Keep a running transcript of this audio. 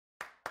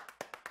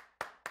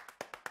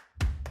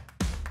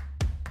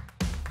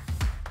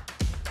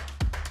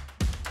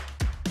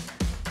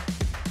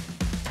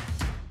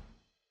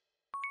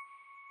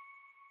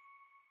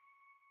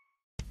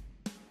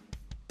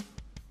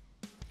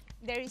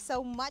There is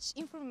so much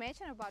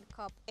information about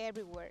COP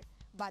everywhere,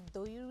 but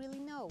do you really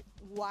know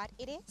what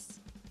it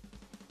is?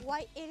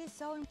 Why it is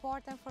so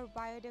important for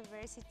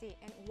biodiversity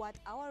and what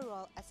our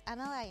role as an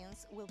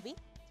alliance will be?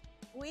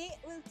 We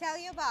will tell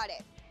you about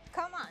it.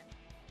 Come on!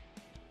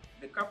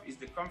 The COP is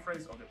the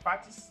Conference of the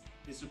Parties,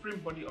 the supreme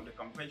body of the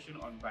Convention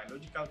on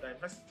Biological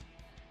Diversity,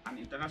 an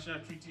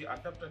international treaty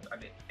adopted at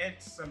the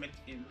 8th Summit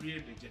in Rio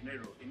de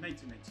Janeiro in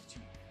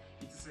 1992.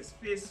 It is a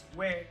space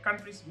where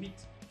countries meet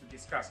to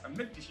discuss and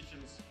make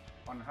decisions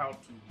on how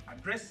to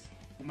address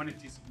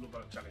humanity's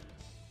global challenges.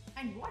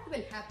 And what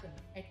will happen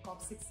at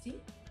COP16?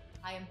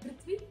 I am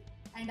Prithvi,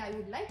 and I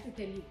would like to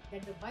tell you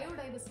that the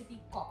Biodiversity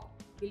COP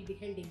will be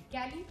held in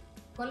Cali,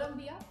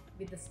 Colombia,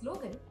 with the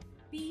slogan,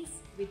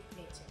 Peace with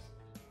Nature.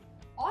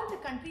 All the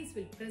countries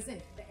will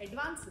present the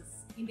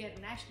advances in their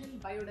national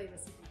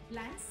biodiversity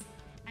plans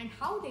and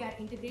how they are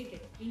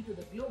integrated into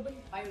the global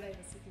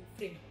biodiversity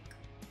framework.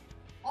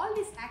 All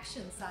these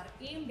actions are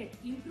aimed at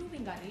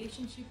improving our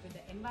relationship with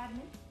the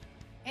environment,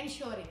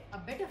 ensuring a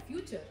better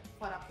future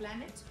for our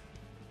planet,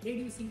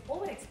 reducing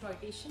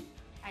overexploitation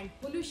and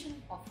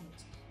pollution of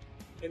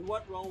nature. And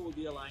what role will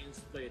the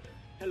Alliance play there?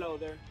 Hello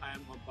there, I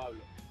am Juan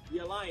Pablo. The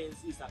Alliance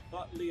is a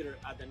thought leader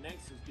at the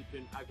nexus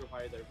between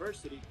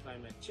agrobiodiversity,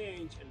 climate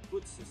change, and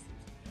food systems.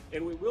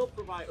 And we will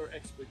provide our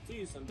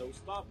expertise on those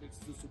topics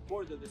to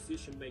support the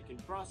decision-making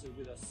process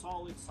with a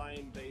solid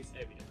science-based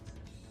evidence.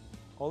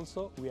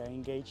 Also, we are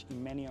engaged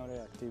in many other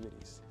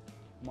activities.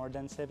 More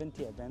than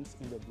 70 events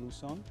in the Blue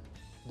Zone,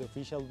 the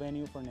official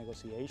venue for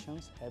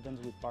negotiations,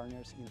 events with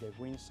partners in the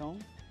Green Zone,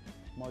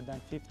 more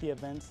than 50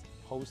 events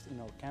hosted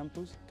in our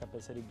campus,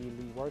 capacity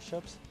building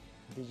workshops,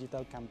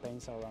 digital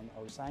campaigns around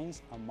our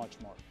science, and much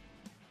more.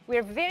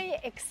 We're very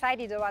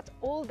excited about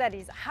all that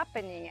is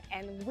happening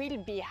and will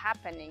be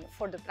happening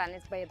for the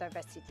planet's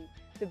biodiversity.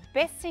 The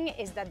best thing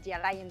is that the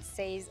Alliance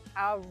says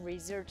our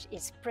research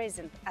is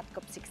present at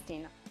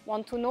COP16.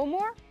 Want to know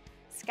more?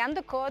 Scan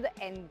the code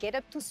and get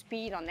up to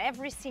speed on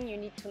everything you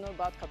need to know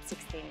about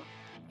COP16.